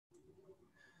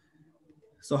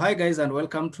So hi guys and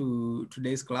welcome to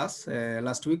today's class.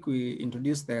 Last week we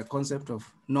introduced the concept of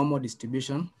normal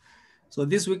distribution. So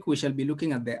this week we shall be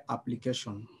looking at the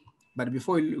application. But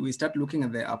before we start looking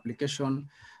at the application,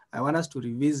 I want us to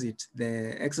revisit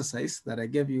the exercise that I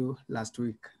gave you last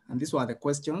week. And these were the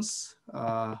questions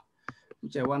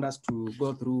which I want us to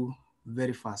go through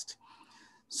very fast.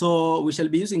 So we shall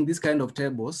be using this kind of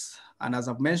tables. And as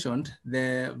I've mentioned,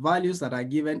 the values that are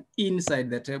given inside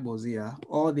the tables here,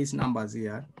 all these numbers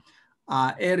here,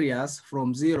 are areas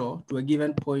from 0 to a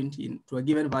given point to a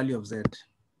given value of Z,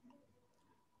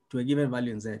 to a given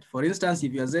value in Z. For instance,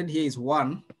 if your Z here is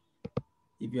 1,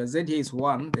 if your Z here is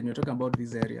 1, then you're talking about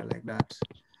this area like that.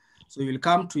 So you'll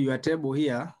come to your table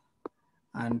here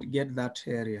and get that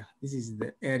area. This is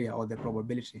the area or the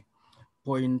probability.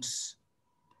 Let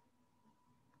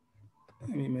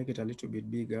me make it a little bit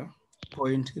bigger.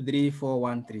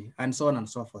 0.3413 and so on and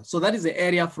so forth. So that is the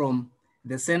area from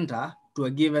the center to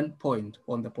a given point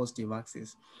on the positive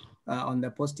axis, on the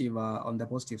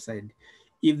positive side.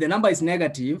 If the number is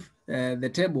negative, the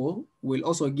table will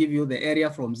also give you the area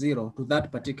from 0 to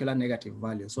that particular negative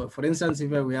value. So for instance,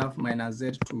 if we have minus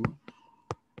Z2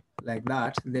 like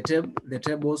that, the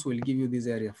tables will give you this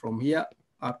area from here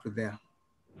up to there.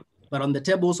 But on the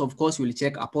tables, of course, we'll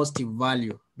check a positive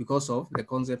value because of the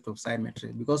concept of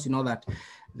symmetry, because you know that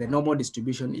the normal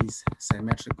distribution is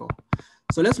symmetrical.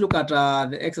 So let's look at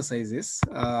the exercises.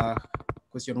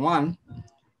 Question 1,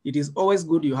 it is always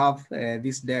good you have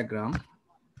this diagram.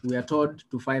 We are told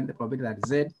to find the probability that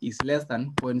Z is less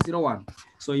than 0.01.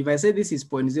 So if I say this is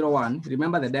 0.01,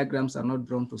 remember the diagrams are not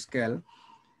drawn to scale,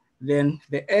 then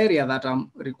the area that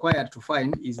I'm required to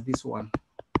find is this one,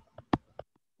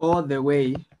 all the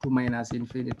way to minus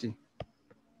infinity.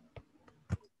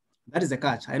 That is the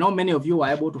catch. I know many of you were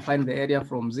able to find the area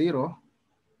from 0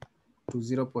 to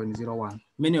 0.01.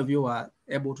 Many of you are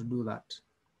able to do that,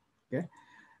 okay?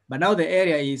 But now the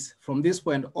area is from this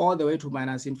point all the way to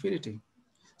minus infinity.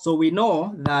 So we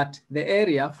know that the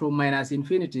area from minus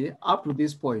infinity up to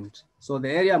this point, so the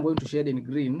area I'm going to shade in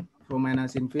green from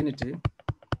minus infinity,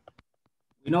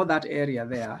 we know that area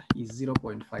there is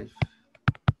 0.5.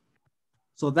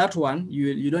 So that one,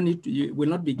 you don't need to, you will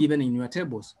not be given in your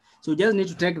tables. So you just need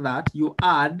to take that, you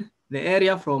add the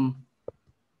area from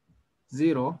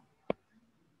 0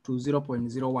 to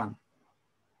 0.01.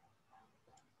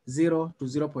 0 to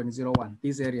 0.01,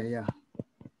 this area here,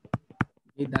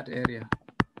 need that area.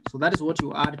 So that is what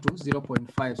you add to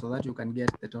 0.5 so that you can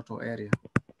get the total area.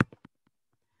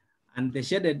 And the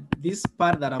shaded, this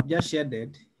part that I've just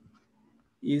shaded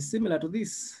is similar to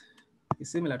this,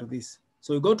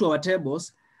 So we go to our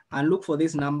tables and look for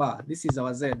this number. This is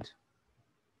our Z,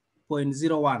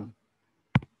 0.01.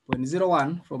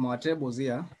 0.01 from our tables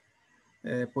here,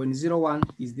 0.01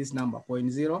 is this number,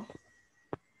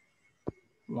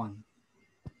 0.01.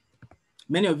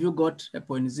 Many of you got a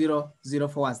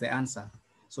 0.004 as the answer.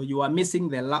 So you are missing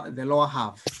the lower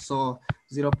half. So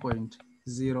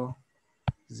 0.004,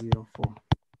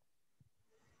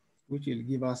 which will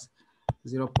give us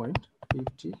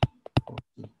 0.5040.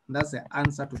 That's the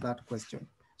answer to that question.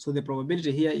 So the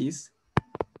probability here is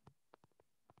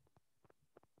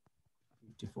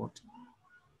 5040.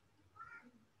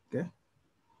 Okay.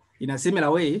 In a similar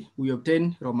way, we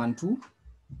obtain Roman 2.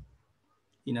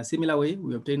 In a similar way,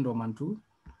 we obtain Roman 2.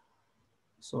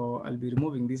 So I'll be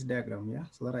removing this diagram here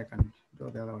so that I can draw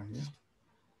the other one here.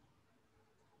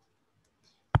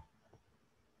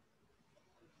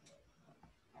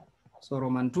 So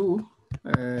Roman 2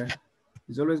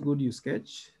 is always good you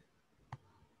sketch.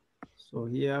 So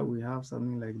here we have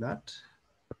something like that,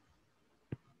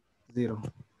 0.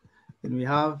 Then we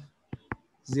have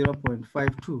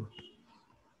 0.52.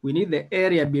 We need the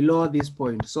area below this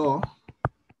point. So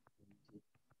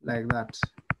like that.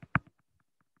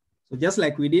 So just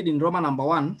like we did in Roman number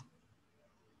 1,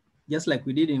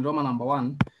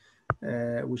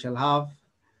 we shall have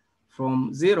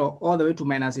from 0 all the way to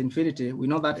minus infinity. We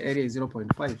know that area is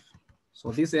 0.5.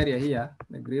 So this area here,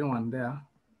 the green one there,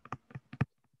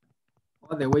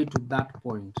 all the way to that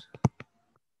point,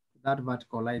 that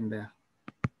vertical line there.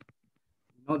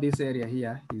 You know this area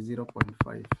here is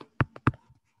 0.5.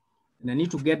 And I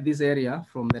need to get this area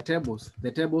from the tables.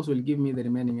 The tables will give me the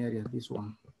remaining area, this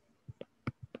one.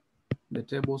 The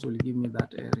tables will give me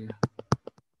that area.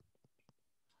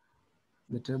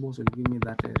 The tables will give me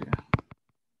that area.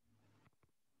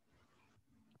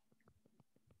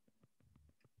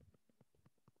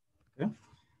 Okay.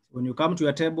 When you come to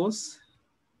your tables,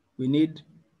 we need,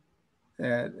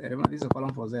 remember this is a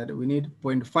column for Z, we need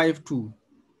 0.52.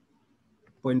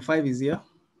 0.5 is here,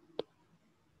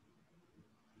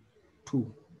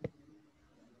 2.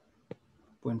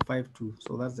 0.52.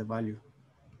 So that's the value.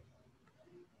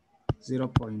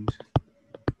 0.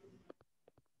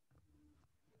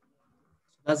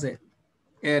 That's the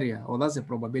area, or that's the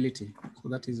probability. So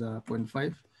that is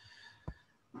 0.5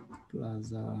 plus,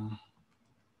 so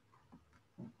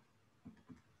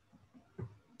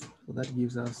that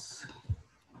gives us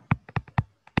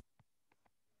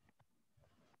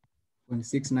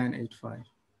 0.6985.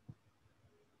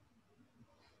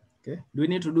 Okay, do we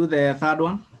need to do the third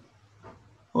one?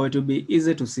 Or it will be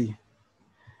easy to see?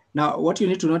 Now, what you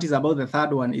need to notice about the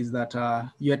third one is that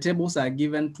your tables are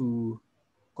given to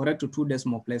correct to 2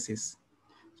 decimal places.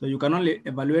 So you can only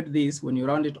evaluate this when you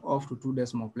round it off to 2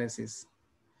 decimal places.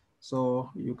 So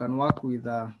you can work with,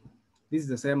 this is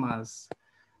the same as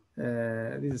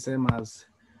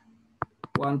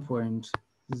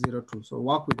 1.02. So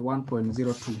work with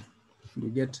 1.02, you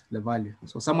get the value.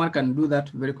 So someone can do that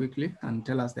very quickly and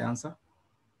tell us the answer.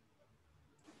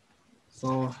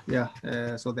 So yeah,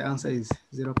 so the answer is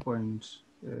 0. You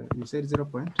said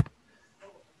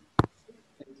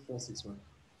 0.8461.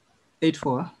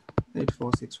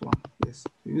 8461. Yes,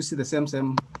 you see the same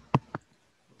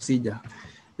procedure.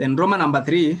 Then Roman number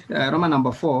 3, Roman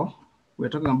number 4, we're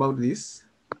talking about this.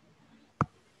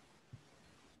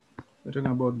 We're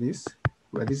talking about this,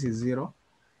 where this is 0.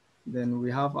 Then we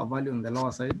have a value on the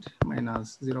lower side,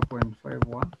 minus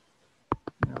 0.51.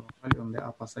 We have a value on the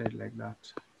upper side like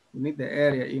that. We need the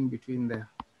area in between there.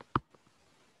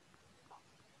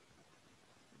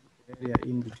 Area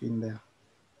in between there.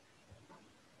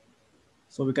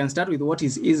 So we can start with what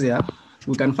is easier.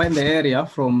 We can find the area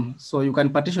from, so you can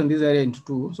partition this area into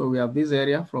 2. So we have this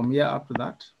area from here up to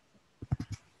that,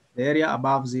 the area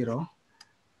above 0,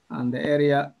 and the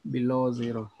area below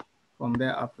 0, from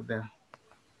there up to there.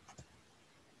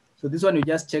 So this one you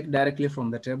just check directly from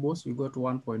the tables. You go to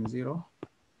 1.0,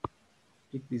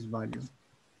 pick this value.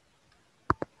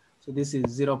 So this is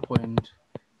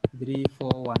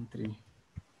 0.3413.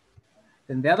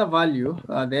 Then the other value,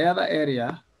 the other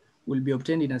area will be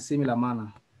obtained in a similar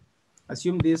manner.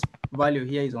 Assume this value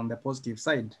here is on the positive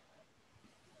side.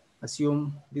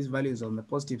 Assume this value is on the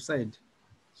positive side.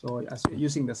 So as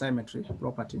using the symmetry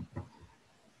property,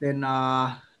 then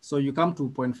so you come to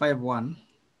 0.51.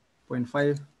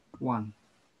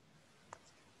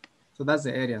 So that's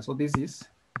the area. So this is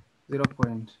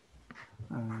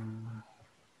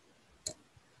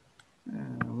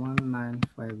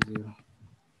 0.1950.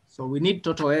 So we need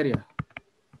total area.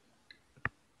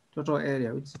 Total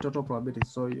area, which is total probability.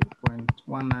 So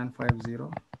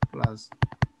 0.1950 plus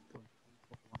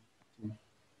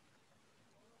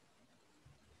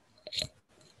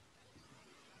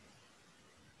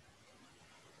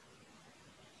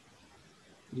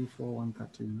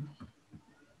 34113.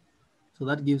 So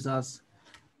that gives us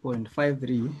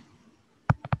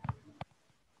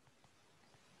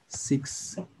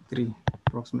 0.5363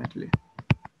 approximately.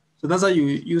 So that's how you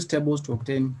use tables to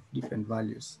obtain different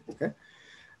values. Okay.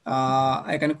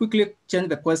 I can quickly change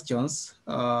the questions.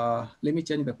 Let me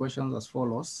change the questions as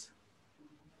follows.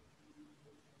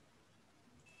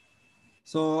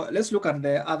 So let's look at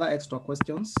the other extra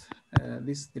questions,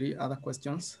 these 3 other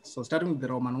questions. So starting with the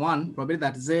Roman 1, probability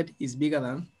that Z is bigger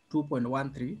than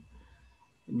 2.13.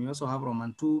 And we also have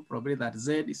Roman 2, probability that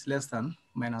Z is less than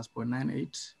minus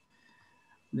 0.98.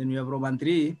 Then we have Roman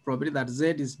 3, probability that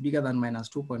Z is bigger than minus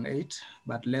 2.8,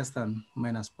 but less than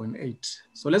minus 0.8.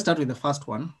 So let's start with the first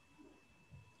one.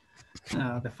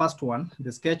 The first one,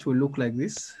 the sketch will look like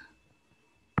this.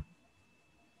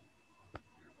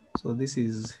 So this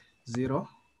is 0.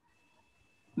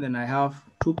 Then I have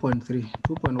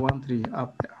 2.13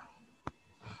 up there.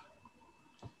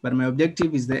 But my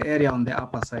objective is the area on the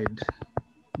upper side,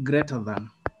 greater than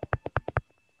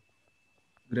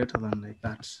like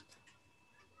that.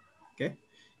 Okay,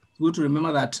 it's good to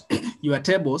remember that your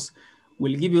tables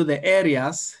will give you the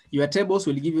areas. Your tables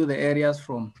will give you the areas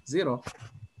from 0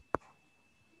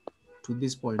 to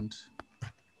this point.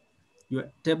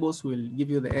 Your tables will give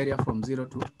you the area from 0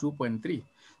 to 2.3.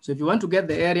 So if you want to get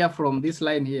the area from this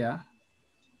line here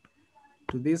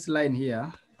to this line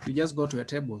here, you just go to your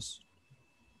tables,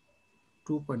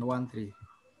 2.13.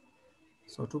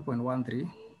 So 2.13,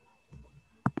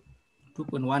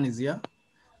 2.1 is here,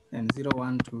 and 0,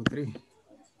 1, 2, 3,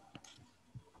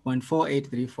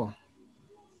 0.4834.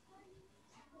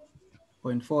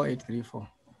 0.4834.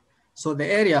 So the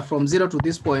area from 0 to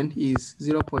this point is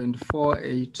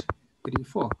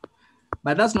 0.4834.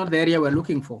 But that's not the area we're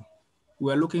looking for.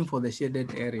 We're looking for the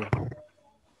shaded area.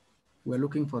 We're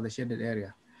looking for the shaded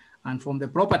area. And from the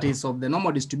properties of the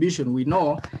normal distribution, we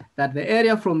know that the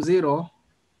area from 0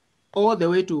 all the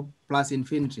way to plus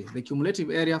infinity, the cumulative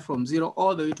area from 0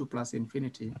 all the way to plus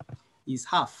infinity is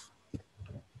half.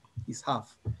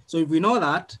 So if we know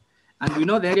that, and we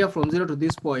know the area from 0 to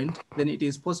this point, then it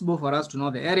is possible for us to know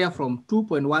the area from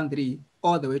 2.13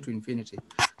 all the way to infinity.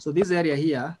 So this area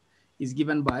here is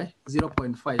given by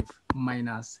 0.5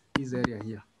 minus this area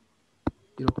here,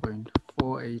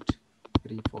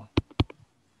 0.4834.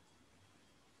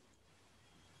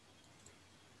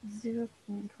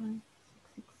 0.160.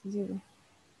 You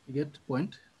get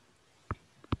point?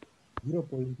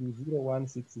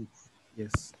 0.0166.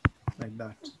 Yes, like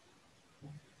that.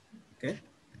 Okay.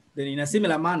 Then in a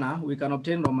similar manner, we can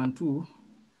obtain Roman 2.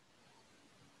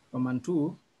 Roman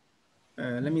 2,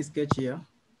 let me sketch here.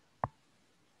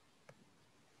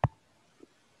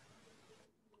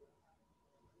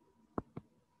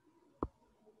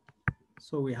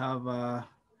 So we have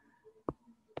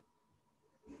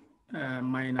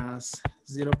minus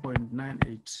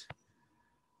 0.98.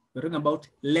 We're talking about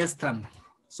less than.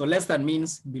 So less than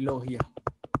means below here.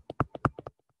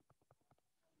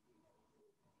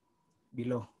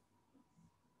 Below.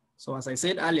 So as I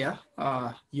said earlier,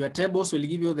 your tables will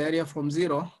give you the area from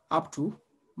 0 up to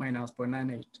minus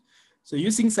 0.98. So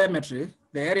using symmetry,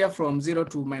 the area from 0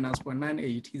 to minus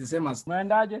 0.98 is the same as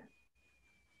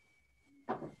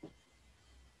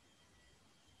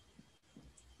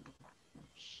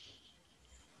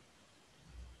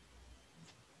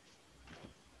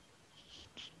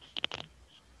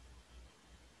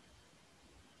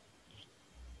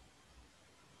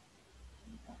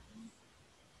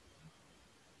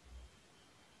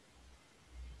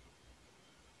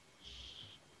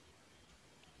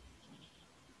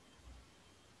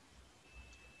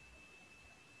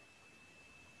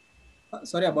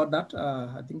sorry about that.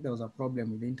 I think there was a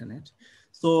problem with the internet.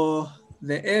 So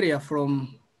the area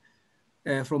from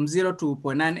 0 to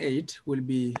 0.98 will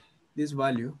be this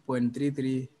value,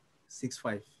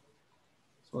 0.3365.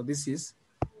 So this is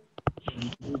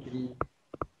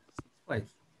 0.3365.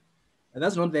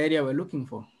 That's not the area we're looking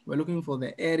for. We're looking for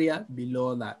the area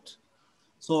below that.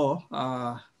 So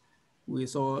to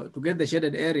get the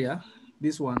shaded area,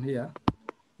 this one here,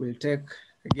 we'll take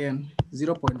again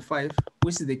 0.5,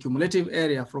 which is the cumulative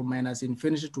area from minus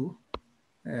infinity to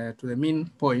the mean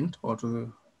point, or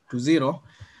to 0,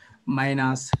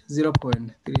 minus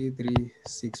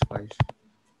 0.3365.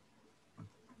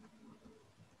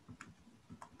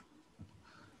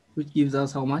 Which gives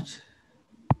us how much?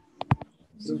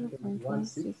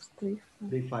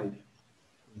 0.1635.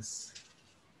 Yes.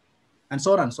 And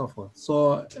so on and so forth.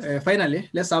 So finally,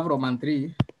 let's have Roman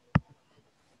 3.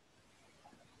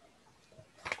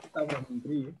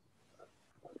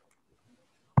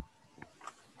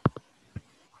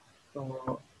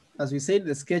 So as we said,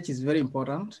 the sketch is very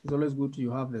important. It's always good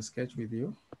to have the sketch with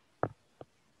you.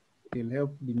 It will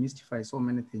help demystify so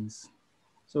many things.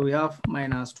 So we have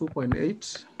minus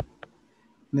 2.8.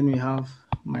 Then we have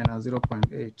minus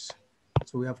 0.8.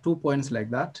 So we have 2 points like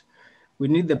that. We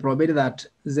need the probability that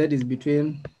Z is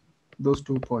between those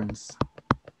 2 points.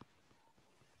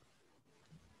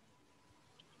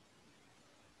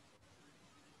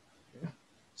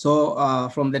 So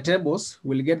from the tables,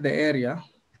 we'll get the area.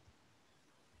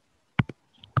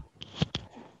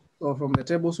 So from the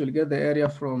tables, we'll get the area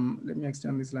from, let me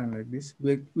extend this line like this.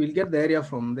 We'll get the area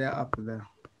from there up to there.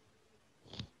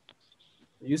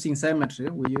 Using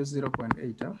symmetry, we use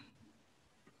 0.8.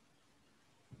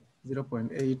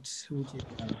 0.8, which is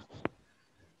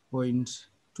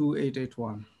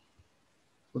 0.2881.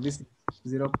 So this is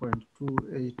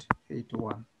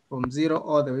 0.2881 from 0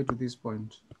 all the way to this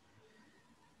point.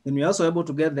 Then we're also able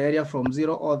to get the area from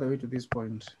 0 all the way to this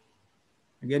point.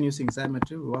 Again, using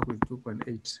symmetry, we work with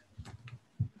 2.8.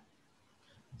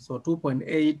 So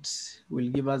 2.8 will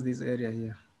give us this area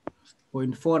here,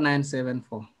 0.4974.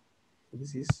 So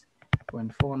this is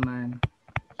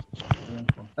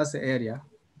 0.4974. That's the area.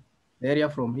 The area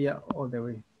from here all the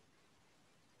way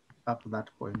up to that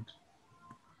point.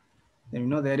 Then we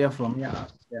know the area from here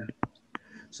up there.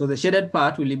 So the shaded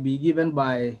part will be given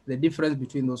by the difference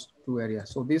between those two areas.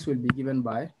 So this will be given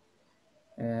by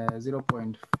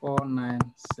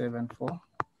 0.4974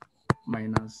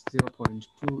 minus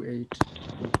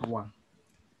 0.2881.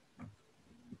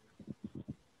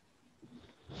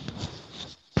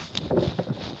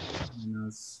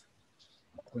 Minus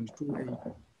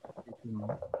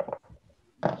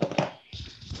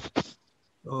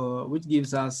 0.2881. Which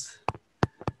gives us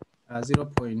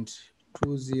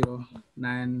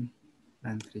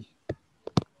 0.20993.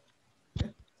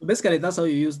 Okay. So basically, that's how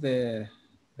you use the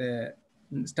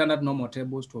standard normal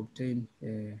tables to obtain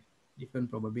different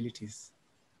probabilities.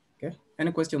 Okay,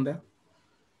 any question there?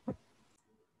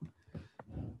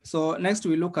 So next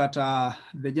we look at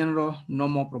the general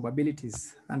normal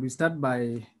probabilities, and we start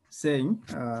by saying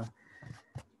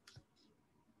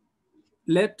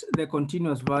let the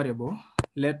continuous variable,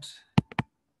 let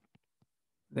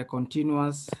the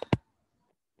continuous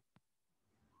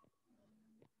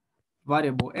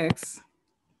variable x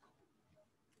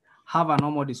have a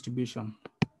normal distribution.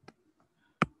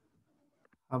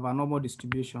 Have a normal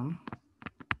distribution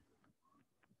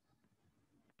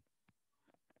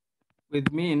with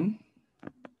mean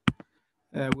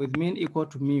equal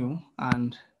to mu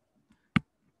and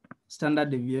standard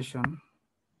deviation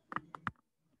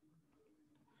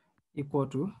equal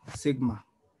to sigma.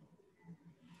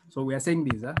 So we are saying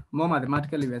this, more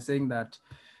mathematically, we are saying that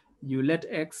you let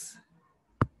x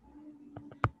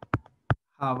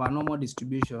have a normal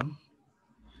distribution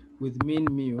with mean,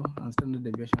 mu, and standard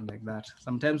deviation like that.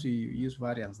 Sometimes we use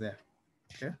variance there.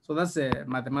 Okay, so that's a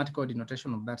mathematical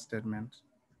denotation of that statement.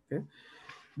 Okay,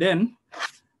 then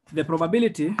the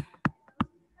probability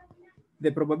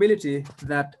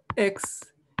that x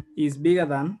is bigger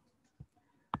than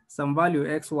some value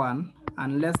x1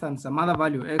 and less than some other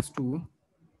value x2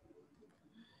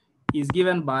 is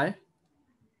given by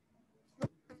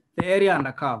the area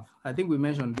under curve. I think we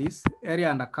mentioned this,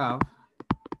 area under curve,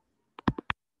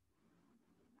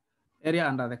 area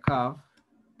under the curve,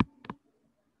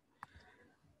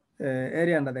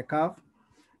 area under the curve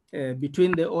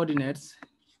between the ordinates,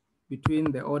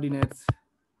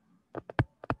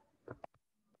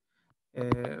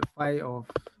 phi of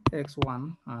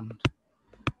x1 and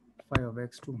phi of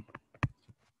x2.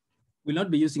 We'll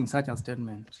not be using such a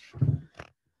statement.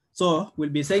 So we'll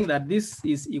be saying that this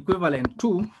is equivalent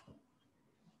to,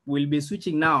 we'll be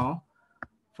switching now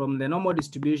from the normal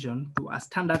distribution to a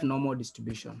standard normal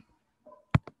distribution.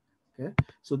 Okay,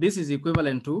 so this is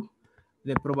equivalent to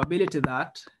the probability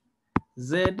that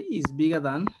Z is bigger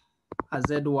than a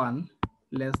Z1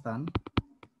 less than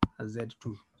a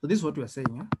Z2. So this is what we are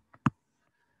saying,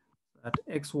 that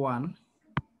X1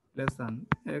 less than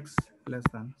X less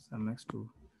than some X2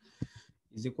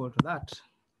 is equal to that.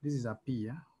 This is a P,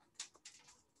 yeah?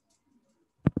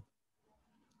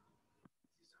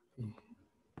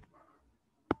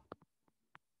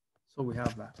 So we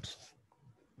have that.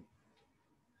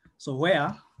 So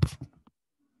where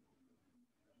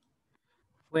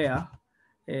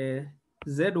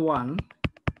Z1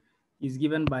 is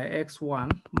given by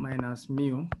X1 minus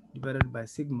mu divided by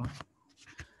sigma,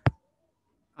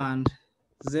 and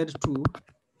Z2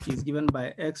 is given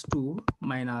by X2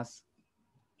 minus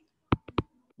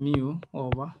mu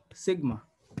over sigma.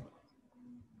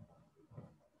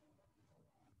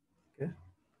 Okay.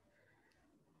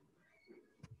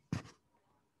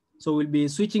 So we'll be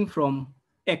switching from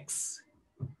X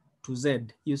to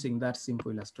Z using that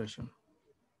simple illustration.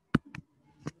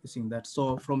 Using that.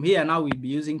 So from here now we'll be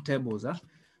using tables.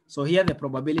 So here the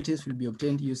probabilities will be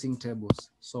obtained using tables.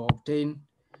 So obtain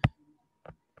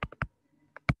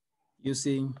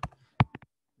using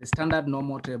the standard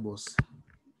normal tables.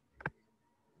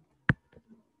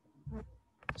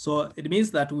 So it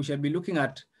means that we shall be looking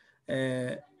at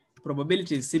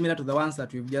probabilities similar to the ones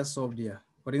that we've just solved here.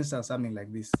 For instance, something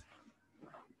like this.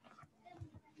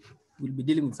 We'll be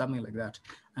dealing with something like that.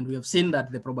 And we have seen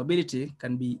that the probability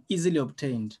can be easily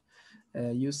obtained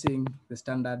using the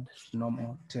standard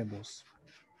normal tables.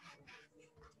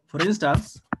 For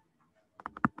instance,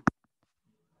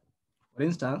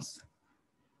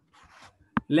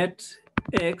 let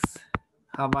X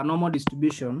have a normal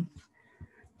distribution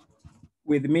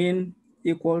with mean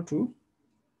equal to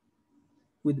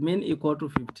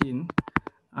 15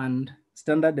 and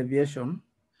standard deviation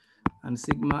and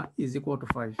sigma is equal to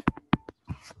 5.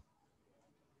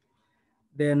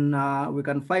 Then we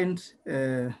can find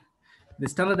the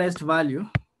standardized value.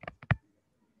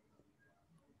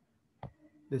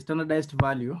 The standardized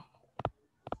value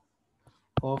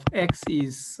of X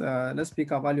is, let's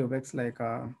pick a value of X like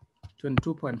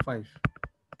 22.5.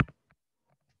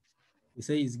 We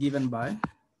say is given by,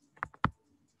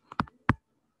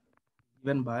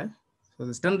 so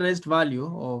the standardized value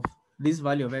of this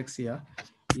value of X here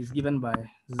is given by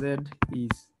Z is,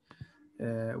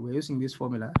 we're using this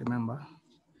formula, remember,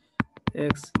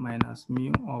 X minus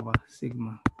mu over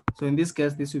sigma. So in this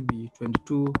case, this would be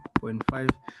 22.5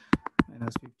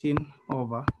 minus 15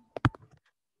 over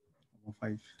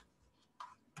 5.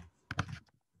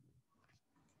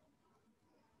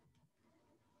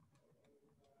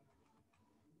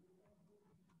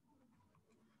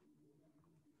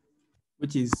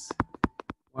 Which is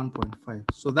 1.5.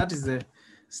 So that is the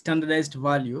standardized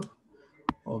value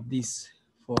of this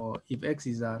for if X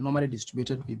is normally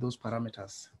distributed with those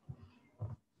parameters.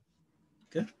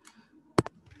 Okay.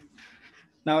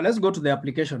 Now let's go to the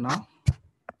application now.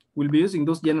 We'll be using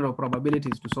those general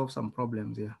probabilities to solve some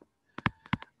problems here.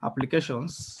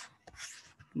 applications,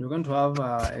 you're going to have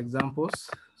examples.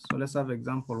 So let's have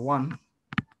example 1.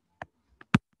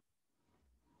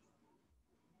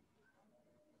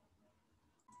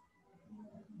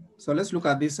 So let's look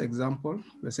at this example.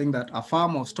 We're saying that a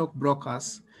firm of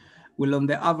stockbrokers will on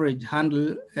the average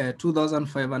handle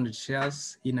 2,500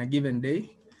 shares in a given day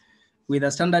with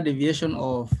a standard deviation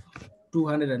of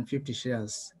 250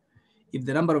 shares. If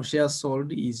the number of shares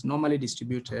sold is normally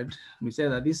distributed, we say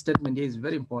that this statement here is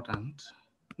very important.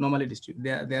 Normally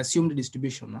distributed, the assumed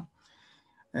distribution.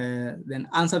 Then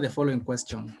answer the following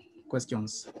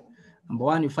questions. Number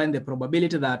 1, you find the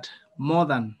probability that more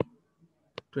than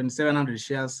 2,700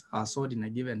 shares are sold in a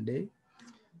given day.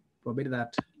 Probability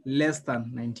that less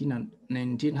than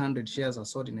 1,900 shares are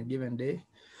sold in a given day.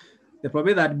 The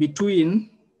probability that between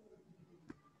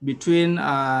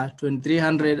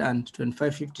 2,300 and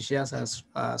 2,550 shares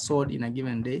are sold in a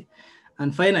given day.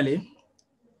 And finally,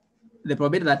 the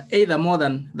probability that either more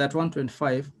than that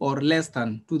 125 or less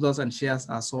than 2,000 shares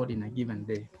are sold in a given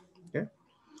day. Okay,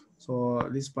 so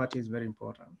this part is very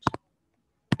important.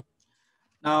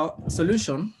 Now,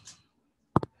 solution.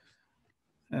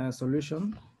 It's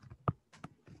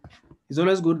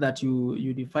always good that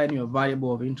you define your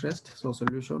variable of interest. So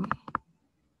solution,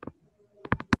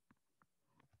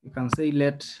 you can say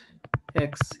let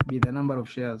X be the number of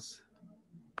shares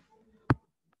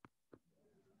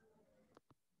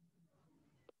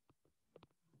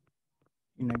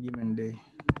in a given day.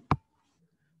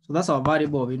 So that's our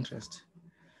variable of interest.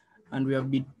 And we have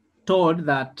been told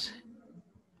that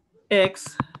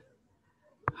X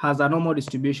has a normal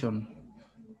distribution,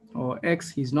 or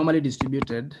X is normally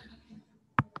distributed.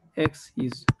 X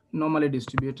is normally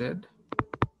distributed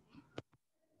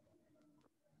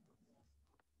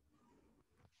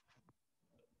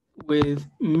with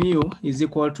mu is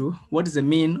equal to, what is the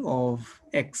mean of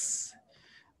X?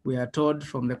 We are told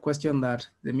from the question that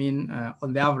the mean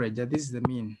on the average, that this is the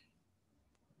mean.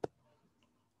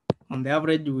 On the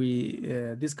average,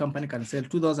 this company can sell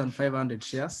 2,500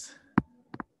 shares,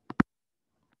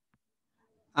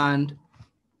 and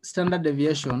standard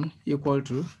deviation equal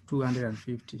to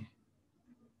 250.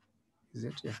 Is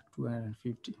it? Yeah,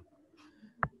 250.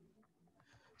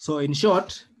 So in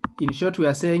short, we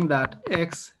are saying that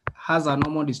X has a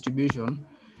normal distribution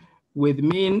with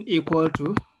mean equal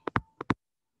to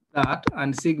that,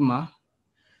 and sigma,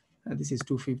 this is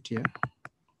 250, yeah?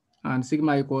 And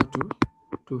sigma equal to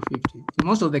 250. In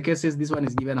most of the cases, this one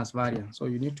is given as variance, so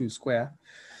you need to square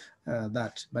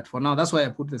that. But for now, that's why I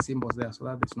put the symbols there so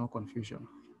that there's no confusion.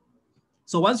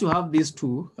 So once you have these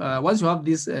two, once you have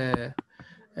this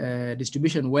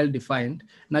distribution well defined,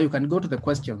 now you can go to the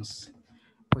questions.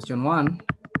 Question 1,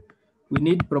 we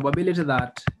need probability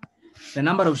that the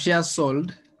number of shares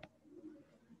sold,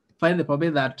 find the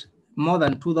probability that more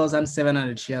than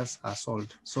 2,700 shares are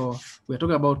sold. So we're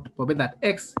talking about probability that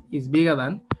X is bigger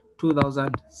than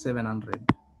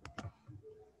 2,700.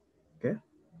 Okay.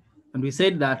 And we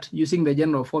said that using the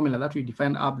general formula that we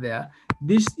defined up there,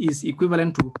 this is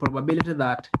equivalent to probability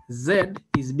that Z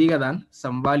is bigger than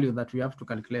some value that we have to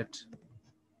calculate.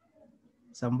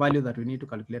 Some value that we need to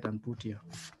calculate and put here.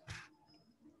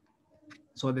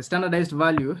 So the standardized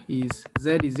value is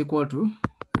Z is equal to,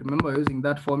 remember we're using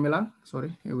that formula,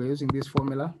 sorry, we're using this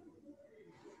formula.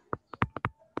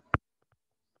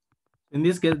 In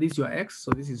this case, this is your X,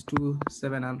 so this is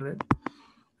 2,700,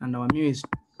 and our mu is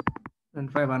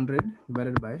 2,500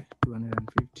 divided by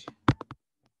 250.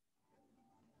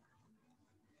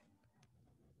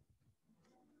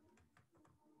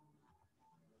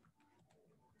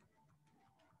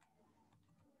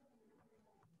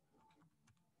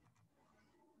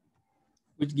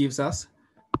 Which gives us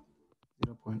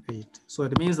 0.8. So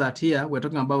it means that here we're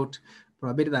talking about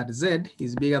probability that Z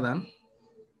is bigger than.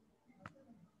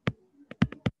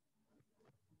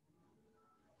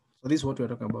 So this is what we're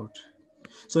talking about.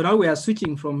 So now we are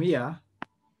switching from here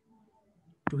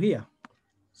to here.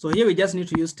 So here we just need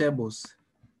to use tables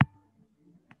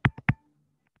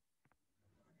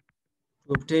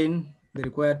to obtain the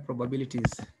required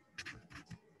probabilities.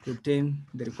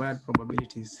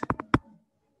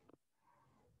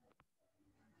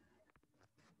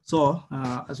 So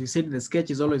as we said, the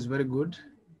sketch is always very good.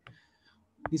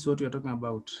 This is what we are talking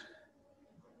about.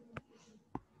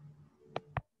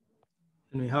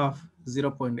 And we have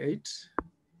 0.8.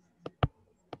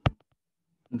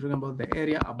 I'm talking about the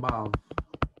area above.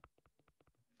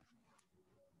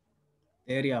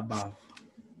 The area above.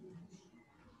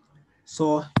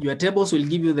 So your tables will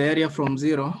give you the area from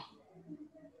 0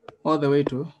 all the way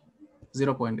to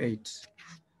 0.8.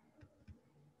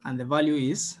 And the value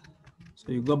is,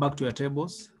 so you go back to your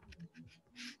tables.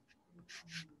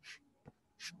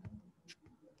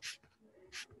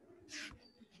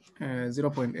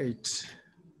 0.8.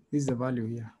 This is the value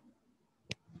here.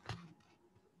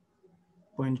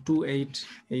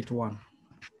 0.2881.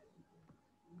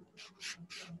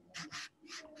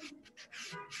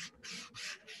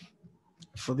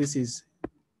 So this is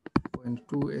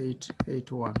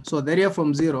 0.2881. So the area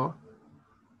from 0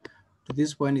 to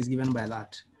this point is given by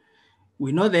that.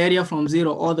 We know the area from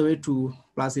 0 all the way to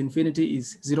plus infinity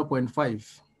is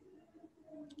 0.5.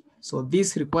 So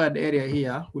this required area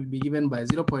here will be given by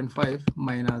 0.5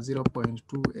 minus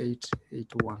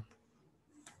 0.2881.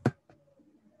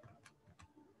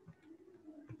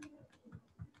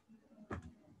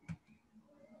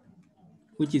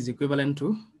 Which is equivalent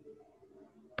to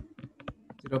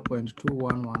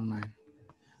 0.2119.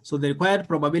 So the required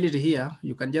probability here,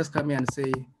 you can just come here and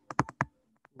say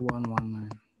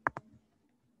 119.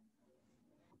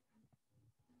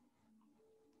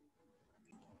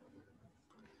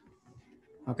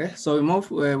 Okay, so we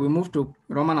move to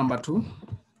Roman number 2,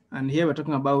 and here we're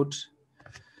talking about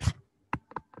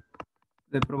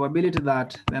the probability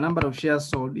that the number of shares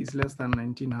sold is less than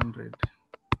 1900.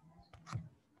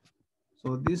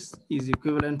 So this is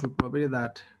equivalent to probability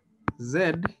that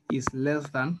Z is less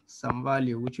than some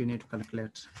value which you need to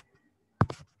calculate.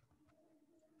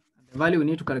 The value we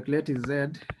need to calculate is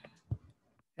Z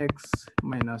X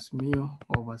minus mu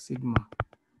over sigma.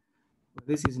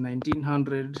 This is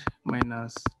 1900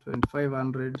 minus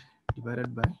 2500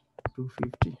 divided by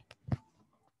 250.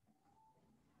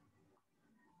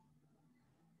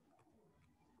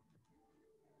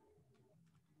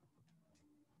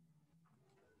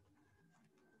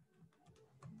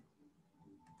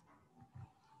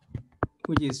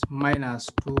 Which is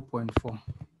minus 2.4.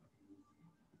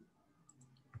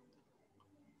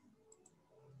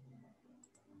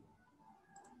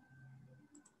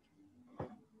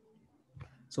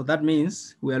 So that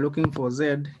means we are looking for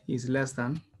Z is less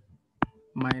than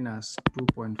minus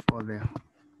 2.4 there.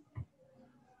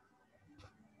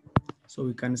 So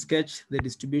we can sketch the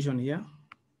distribution here.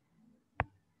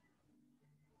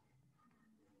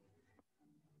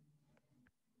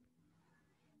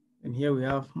 And here we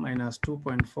have minus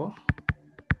 2.4. We're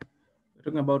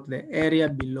talking about the area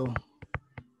below,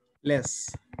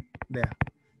 less there.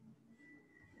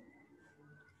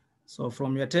 So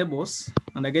from your tables,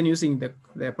 and again using the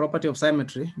property of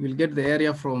symmetry, we'll get the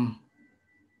area from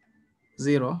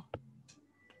 0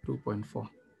 to 2.4.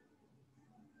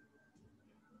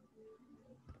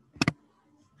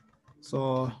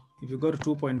 So if you go to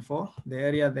 2.4, the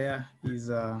area there is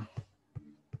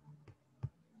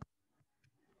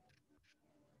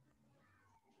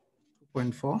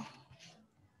 2.4.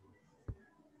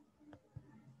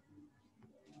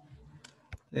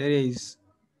 The area is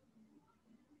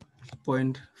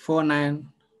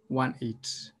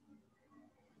 0.4918.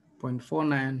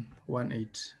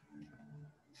 0.4918.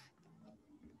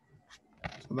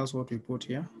 So that's what we put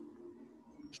here.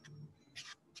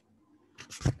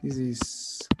 This is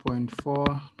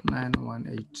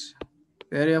 0.4918.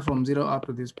 The area from 0 up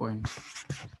to this point.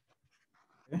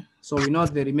 Okay. So we know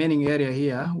the remaining area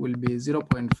here will be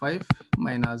 0.5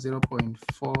 minus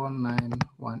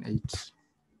 0.4918.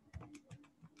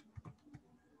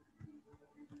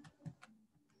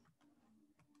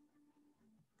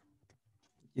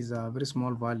 Is a very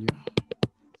small value,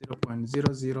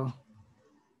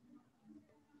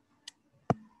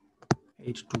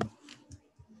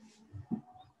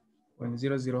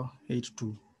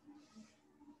 0.0082.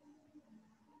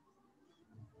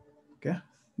 Okay,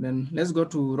 then let's go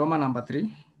to Roman number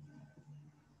 3.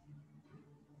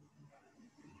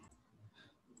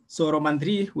 So Roman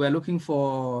 3, we are looking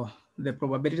for the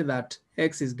probability that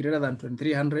X is greater than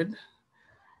 2300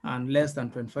 and less than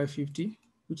 2550,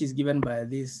 which is given by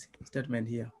this statement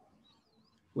here,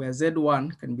 where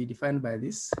Z1 can be defined by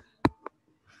this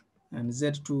and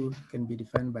Z2 can be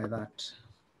defined by that.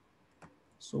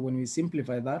 So when we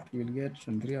simplify that, we'll get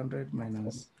 2300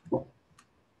 minus.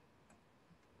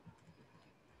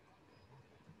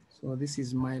 So this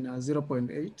is minus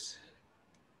 0.8.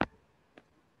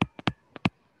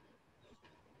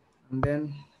 And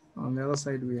then on the other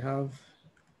side, we have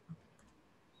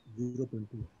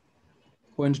 0.2.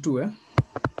 0.2, eh?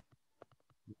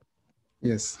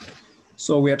 Yes.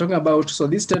 So we are talking about, so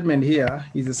this statement here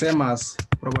is the same as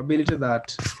probability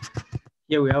that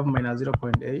here we have minus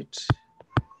 0.8.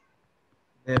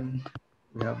 Then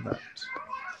we have that.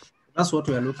 That's what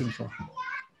we are looking for.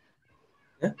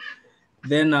 Okay.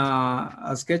 Then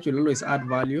a sketch will always add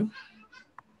value.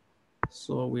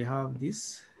 So we have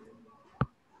this.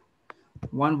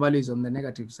 One value is on the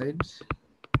negative side.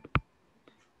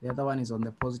 The other one is on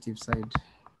the positive side.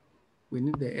 We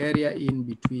need the area in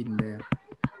between there,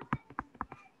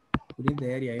 We need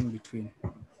the area in between.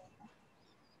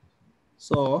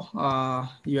 So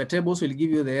your tables will give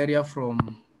you the area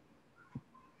from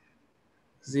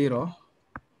 0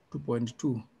 to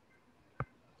 0.2.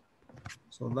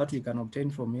 So that we can obtain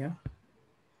from here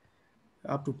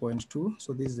up to 0.2.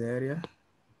 So this is the area.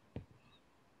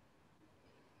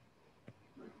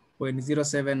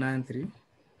 0.0793.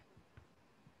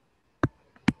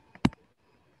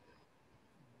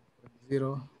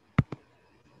 0.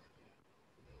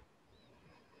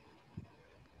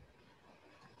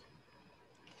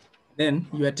 Then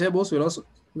your tables will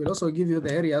also give you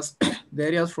the areas, the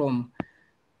areas from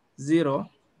 0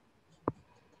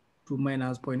 to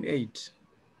minus 0.8. So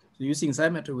using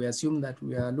symmetry, we assume that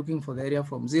we are looking for the area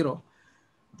from 0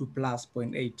 to plus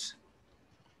 0.8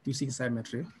 using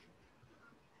symmetry.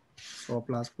 So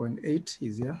plus 0.8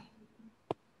 is here.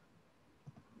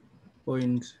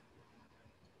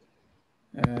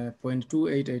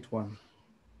 0.2881.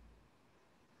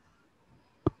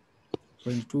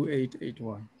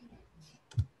 0.2881.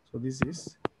 So this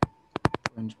is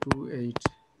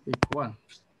 0.2881.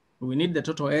 We need the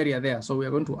total area there, so we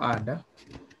are going to add.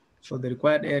 So the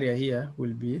required area here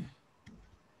will be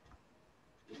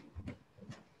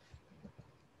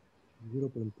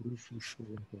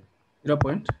 0.3674.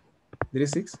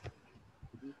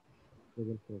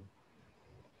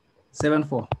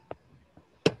 0.3674.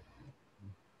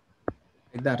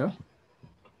 Like that, huh?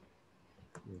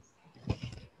 Yes.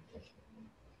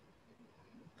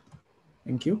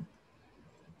 Thank you.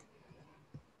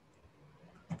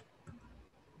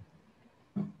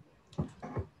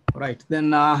 All right,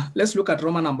 then let's look at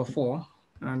Roman number 4.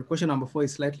 And question number 4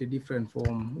 is slightly different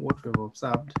from what we've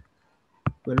observed.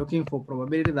 We're looking for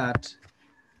probability that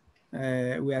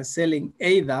we are selling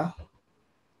either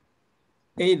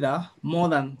more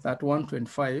than that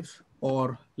 125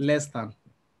 or less than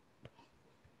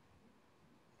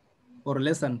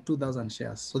 2,000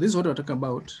 shares. So this is what we're talking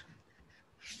about.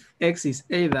 X is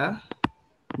either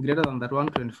greater than that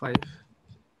 125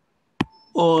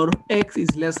 or X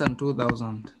is less than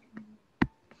 2,000.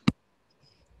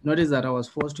 Notice that I was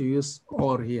forced to use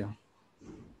OR here.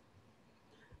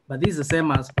 But this is the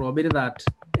same as probability that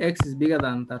X is bigger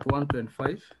than that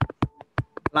 125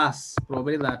 plus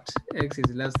probability that X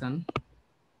is less than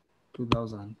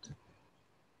 2,000.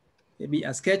 Maybe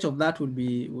a sketch of that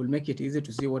will make it easy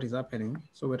to see what is happening.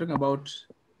 So we're talking about,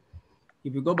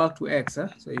 if you go back to X, so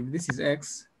if this is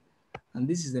X and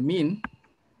this is the mean,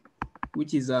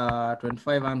 which is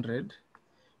 2,500,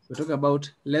 we're talking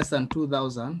about less than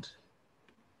 2,000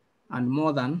 and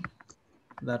more than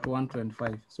that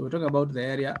 125. So we're talking about the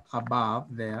area above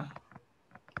there.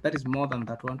 That is more than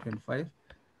that 125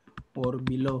 or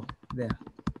below there.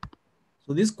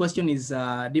 So this question is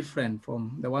different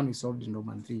from the one we solved in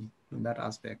Roman 3 in that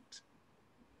aspect.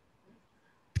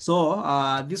 So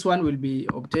this one will be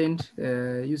obtained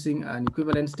using an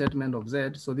equivalent statement of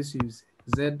Z. So this is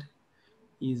Z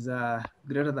is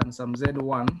greater than some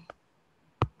Z1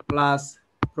 plus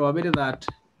probability that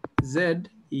Z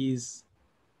is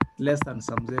less than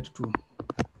some Z2.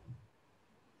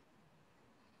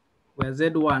 Where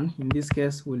Z1 in this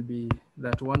case will be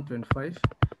that 125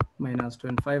 minus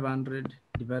 2,500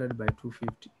 divided by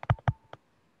 250.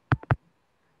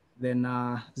 Then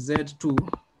Z2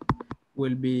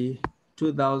 will be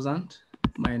 2,000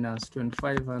 minus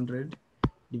 2,500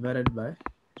 divided by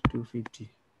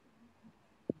 250.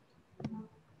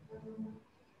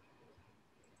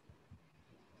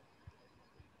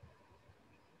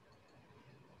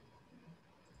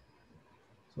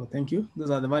 So thank you. Those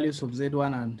are the values of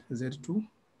Z1 and Z2.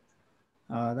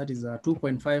 That is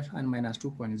 2.5 and minus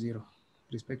 2.0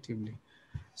 respectively.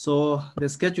 So the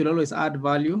sketch will always add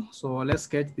value. So let's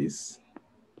sketch this.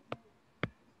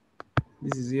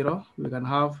 This is 0. We can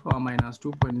have our minus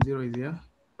 2.0 is here.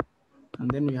 And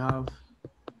then we have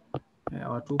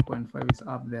our 2.5 is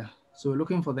up there. So we're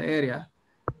looking for the area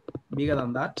bigger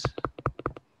than that,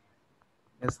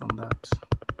 less than that.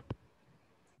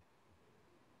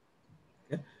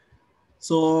 Okay.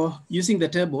 So using the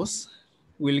tables,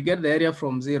 we'll get the area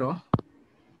from 0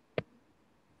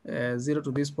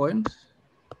 to this point.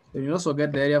 Then you also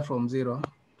get the area from 0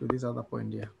 to this other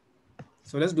point here.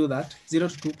 So let's do that. 0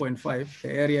 to 2.5,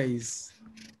 the area is,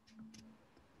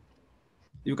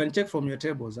 you can check from your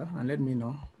tables and let me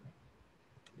know.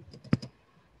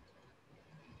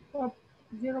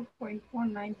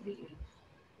 0.4938.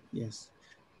 Yes,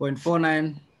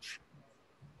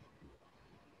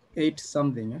 0.498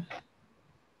 something.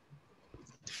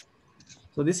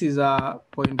 So this is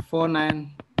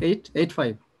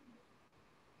 0.49885.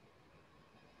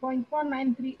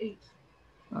 0.4938.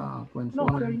 0.49. No,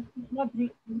 sorry, not 3.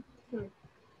 Sorry.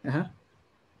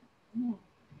 No.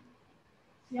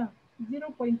 Yeah,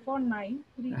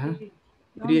 0.4938.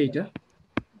 38,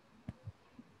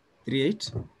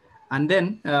 38. And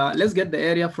then let's get the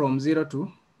area from 0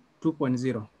 to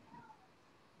 2.0.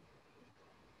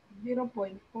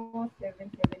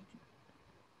 0.4772.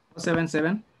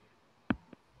 477?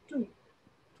 2.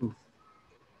 2.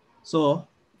 So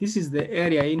this is the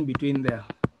area in between there.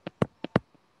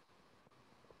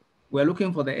 We're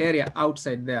looking for the area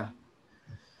outside there.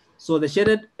 So the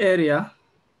shaded area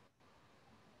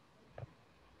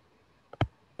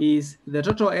is the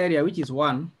total area, which is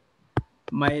 1,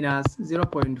 minus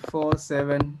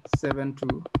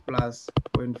 0.4772 plus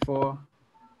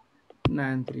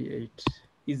 0.4938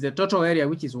 is the total area,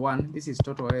 which is 1. This is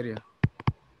total area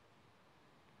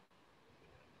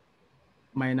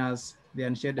minus the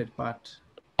unshaded part,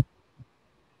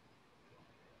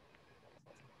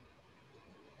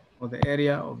 or the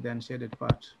area of the unshaded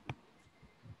part.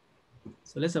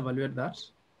 So let's evaluate that.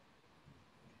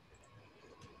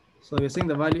 So you're saying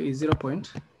the value is 0.029.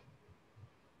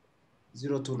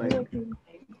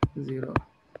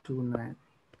 0.029.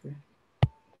 Okay,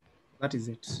 that is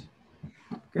it.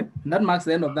 Okay, and that marks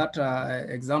the end of that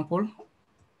example.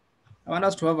 I want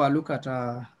us to have a look at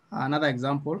another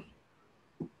example.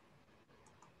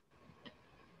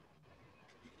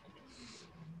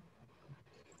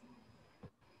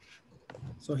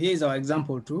 So here is our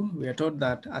example 2. We are told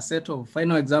that a set of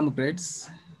final exam grades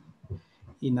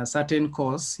in a certain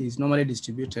course is normally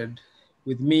distributed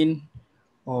with mean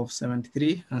of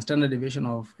 73 and standard deviation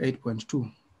of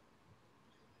 8.2.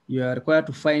 You are required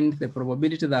to find the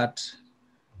probability that,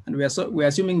 and we're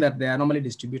assuming that they are normally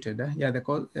distributed. Yeah,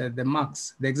 the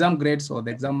marks, the exam grades or the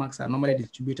exam marks are normally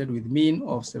distributed with mean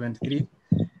of 73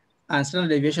 and standard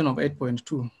deviation of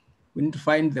 8.2. We need to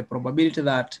find the probability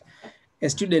that a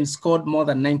student scored more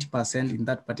than 90% in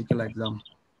that particular exam.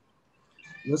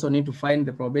 We also need to find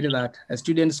the probability that a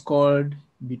student scored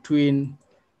between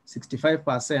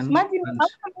 65% and,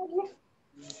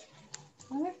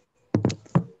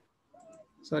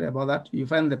 sorry about that. You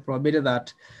find the probability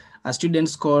that a student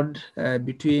scored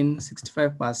between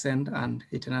 65% and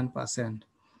 89%.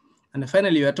 And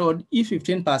finally, you are told if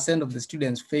 15% of the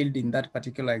students failed in that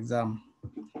particular exam,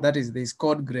 that is, they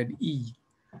scored grade E.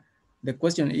 The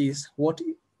question is, what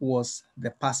was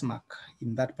the pass mark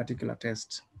in that particular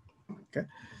test? Okay.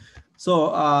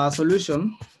 So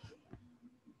solution.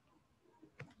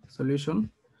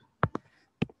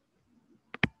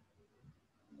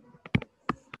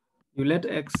 You let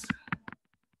X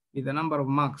be the number of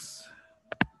marks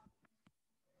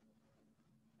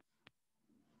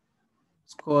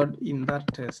scored in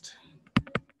that test.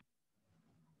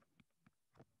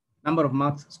 Number of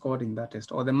marks scored in that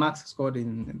test, or the marks scored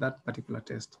in that particular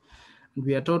test. And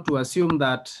we are told to assume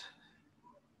that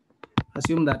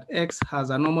X has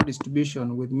a normal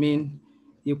distribution with mean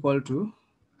equal to,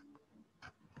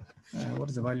 what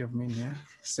is the value of mean here?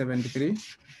 73.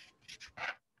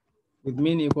 With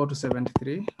mean equal to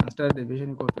 73 and standard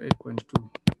deviation equal to 8.2.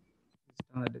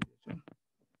 Standard deviation.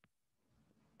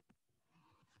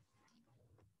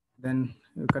 Then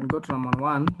you can go to number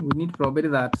 1. We need probability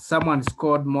that someone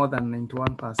scored more than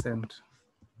 91%.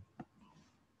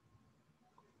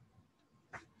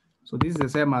 So this is the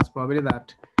same as probability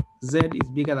that Z is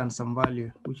bigger than some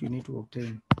value, which you need to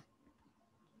obtain.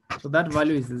 So that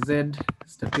value is the Z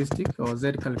statistic or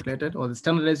Z calculated, or the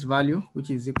standardized value,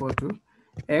 which is equal to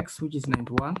X, which is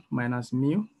 91, minus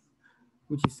mu,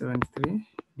 which is 73,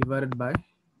 divided by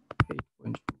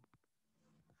 8.2.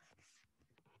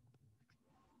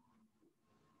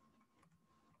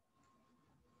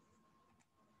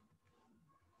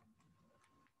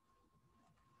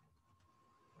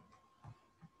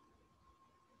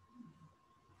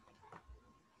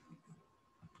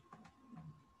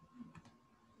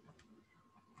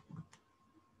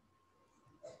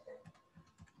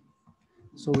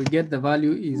 So we get the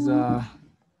value is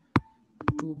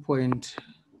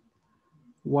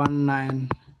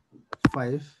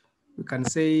 2.195. We can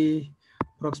say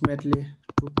approximately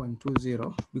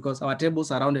 2.20 because our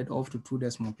tables are rounded off to 2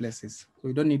 decimal places. So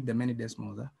we don't need the many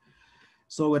decimals.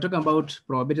 So we're talking about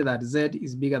probability that Z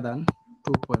is bigger than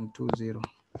 2.20.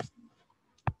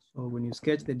 So when you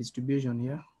sketch the distribution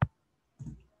here,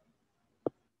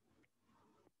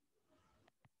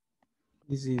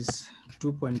 this is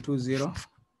 2.20.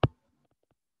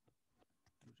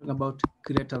 Talk about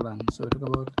greater than, so talk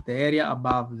about the area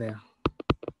above there.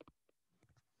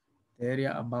 The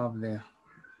area above there.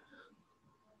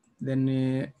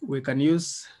 Then we can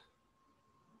use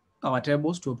our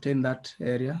tables to obtain that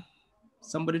area.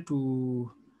 Somebody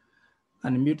to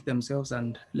unmute themselves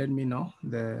and let me know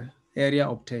the area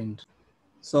obtained.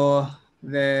 So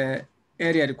the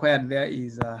area required there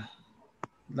is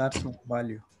that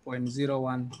value,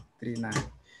 0.0139.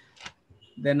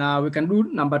 Then we can do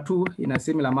number 2 in a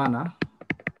similar manner.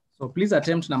 So please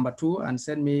attempt number 2 and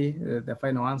send me the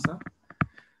final answer.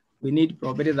 We need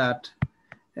probability that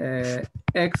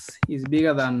X is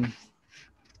bigger than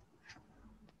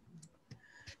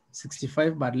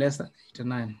 65 but less than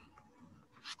 89.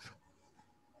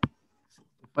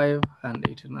 65 and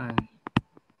 89.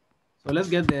 So let's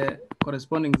get the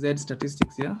corresponding Z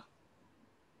statistics here.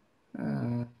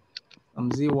 Some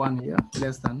Z1 here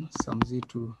less than some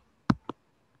Z2.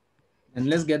 And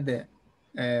let's get the,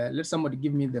 let somebody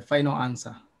give me the final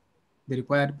answer, the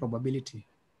required probability.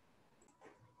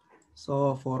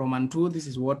 So for Roman 2, this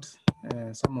is what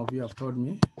some of you have told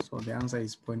me. So the answer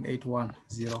is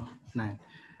 0.8109.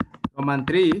 Roman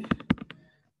 3,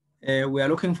 we are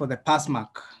looking for the pass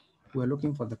mark. We're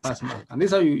looking for the pass mark. And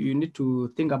this is how you need to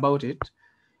think about it.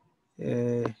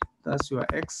 That's your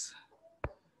X.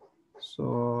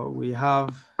 So we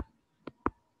have,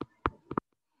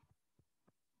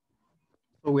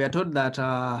 so we are told that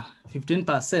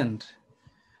 15%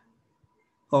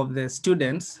 of the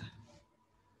students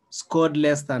scored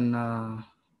less than,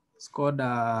 scored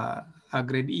a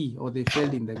grade E, or they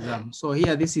failed in the exam. So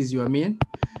here, this is your mean,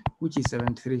 which is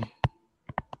 73.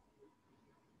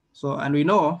 So, and we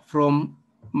know from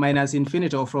minus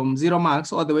infinity, or from 0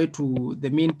 marks all the way to the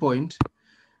mean point,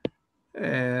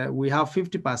 we have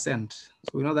 50%. So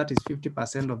we know that is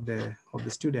 50% of the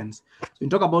students. So we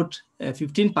talk about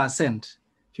 15%.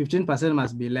 15%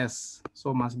 must be less,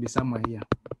 so must be somewhere here.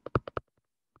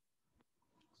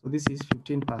 So this is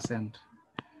 15%,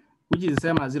 which is the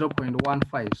same as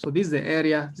 0.15. So this is the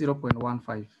area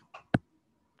 0.15.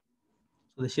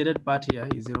 So the shaded part here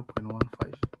is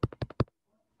 0.15.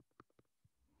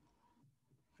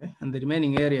 Okay. And the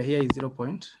remaining area here is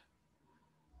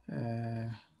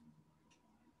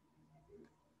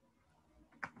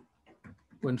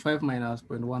 0.5 minus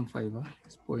 0.15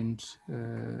 is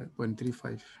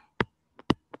 0.35.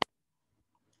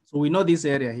 So we know this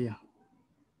area here.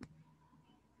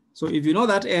 So if you know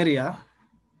that area,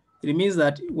 it means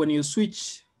that when you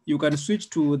switch, you can switch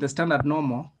to the standard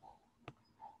normal.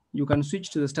 You can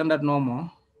switch to the standard normal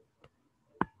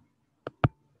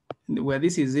where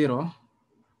this is 0.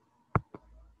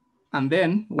 And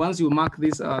then once you mark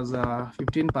this as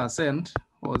 15%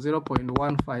 or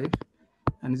 0.15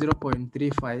 and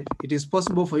 0.35, it is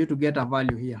possible for you to get a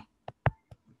value here.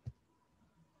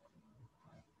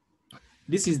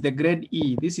 This is the grade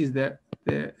E. This is the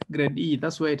grade E.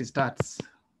 That's where it starts.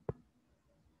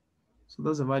 So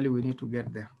that's the value we need to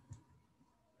get there.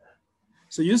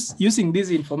 So using this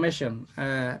information,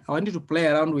 I want you to play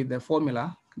around with the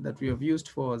formula that we have used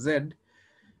for Z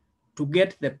to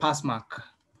get the pass mark.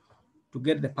 To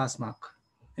get the pass mark.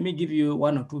 Let me give you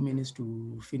 1 or 2 minutes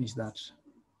to finish that.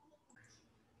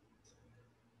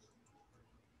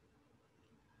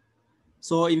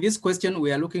 So in this question,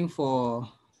 we are looking for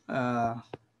a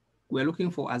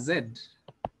Z.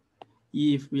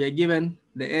 If we are given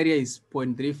the area is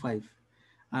 0.35,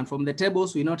 and from the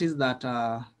tables we notice that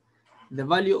the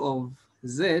value of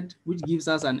Z, which gives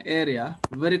us an area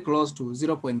very close to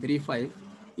 0.35,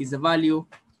 is the value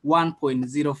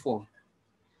 1.04.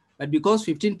 But because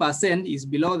 15% is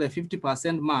below the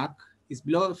 50% mark, is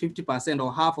below 50%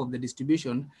 or half of the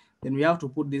distribution, then we have to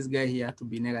put this guy here to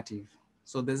be negative.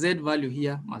 So the Z value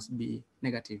here must be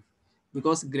negative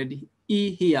because grade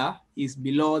E here is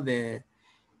below the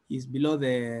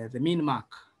mean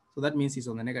mark. So that means it's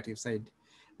on the negative side.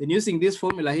 Then using this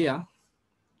formula here,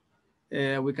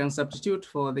 we can substitute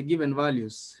for the given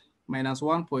values. Minus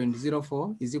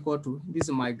 1.04 is equal to, this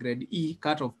is my grade E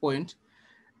cutoff point,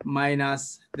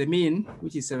 minus the mean,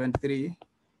 which is 73,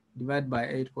 divided by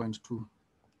 8.2.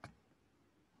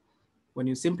 When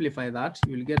you simplify that,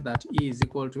 you will get that E is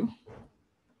equal to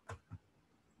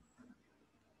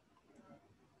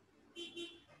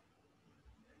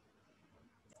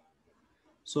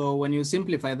so when you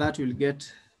simplify that, you'll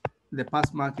get the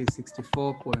pass mark is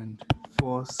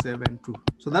 64.472.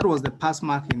 So that was the pass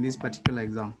mark in this particular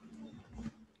exam.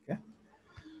 Okay.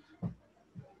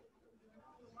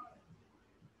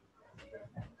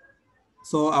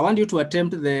 So I want you to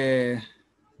attempt the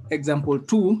example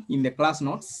 2 in the class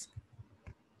notes.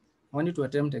 I want you to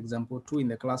attempt example 2 in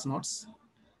the class notes.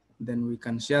 Then we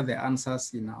can share the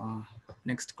answers in our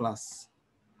next class.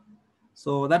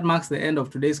 So that marks the end of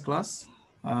today's class.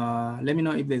 Let me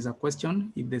know if there's a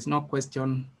question. If there's no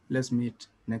question, let's meet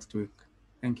next week.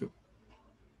 Thank you.